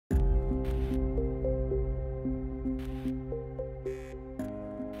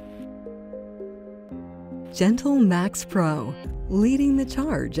Gentlemax Pro, leading the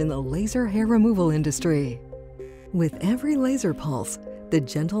charge in the laser hair removal industry. With every laser pulse, the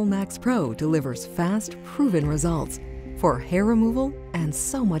Gentlemax Pro delivers fast, proven results for hair removal and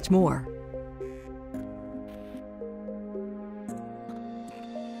so much more.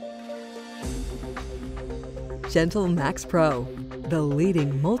 Gentlemax Pro, the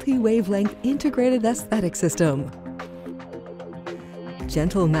leading multi-wavelength integrated aesthetic system.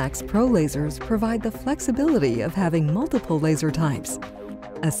 Gentlemax Pro lasers provide the flexibility of having multiple laser types,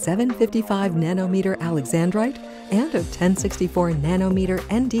 a 755 nanometer Alexandrite and a 1064 nanometer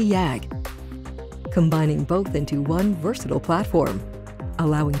ND YAG, combining both into one versatile platform,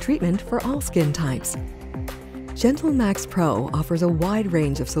 allowing treatment for all skin types. Gentlemax Pro offers a wide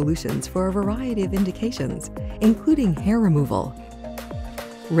range of solutions for a variety of indications, including hair removal,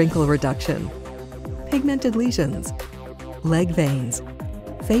 wrinkle reduction, pigmented lesions, leg veins,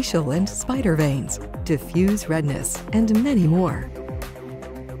 facial and spider veins, diffuse redness, and many more.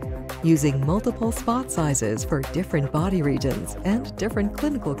 Using multiple spot sizes for different body regions and different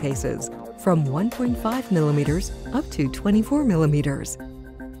clinical cases, from 1.5 millimeters up to 24 millimeters.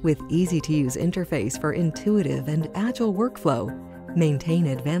 With easy-to-use interface for intuitive and agile workflow, maintain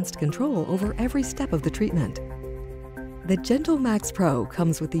advanced control over every step of the treatment. The Gentlemax Pro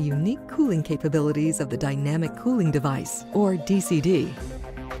comes with the unique cooling capabilities of the Dynamic Cooling Device, or DCD,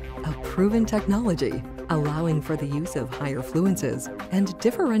 a proven technology allowing for the use of higher fluences and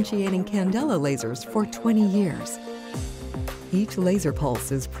differentiating Candela lasers for 20 years. Each laser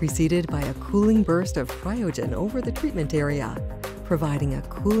pulse is preceded by a cooling burst of cryogen over the treatment area, providing a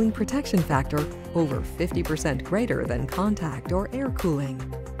cooling protection factor over 50% greater than contact or air cooling.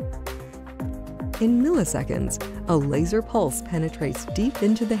 In milliseconds, a laser pulse penetrates deep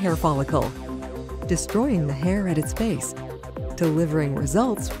into the hair follicle, destroying the hair at its base, delivering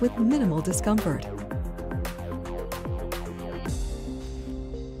results with minimal discomfort.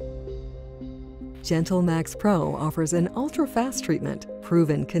 Gentlemax Pro offers an ultra-fast treatment,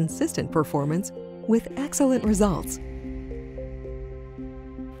 proven consistent performance with excellent results.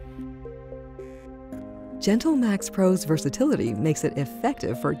 Gentlemax Pro's versatility makes it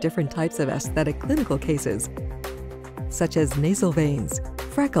effective for different types of aesthetic clinical cases, such as nasal veins,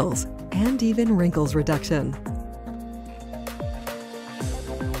 freckles, and even wrinkles reduction.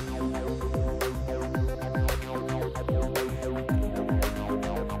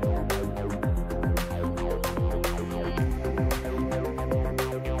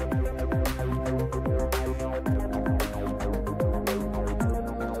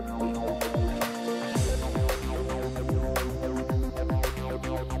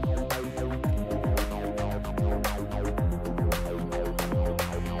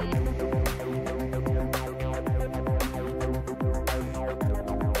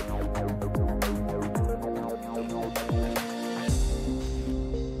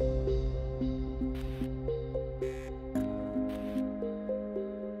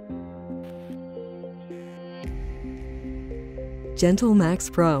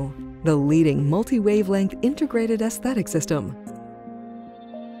 Gentlemax Pro, the leading multi-wavelength integrated aesthetic system.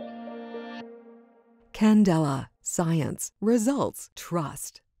 Candela, science, results,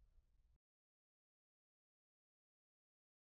 trust.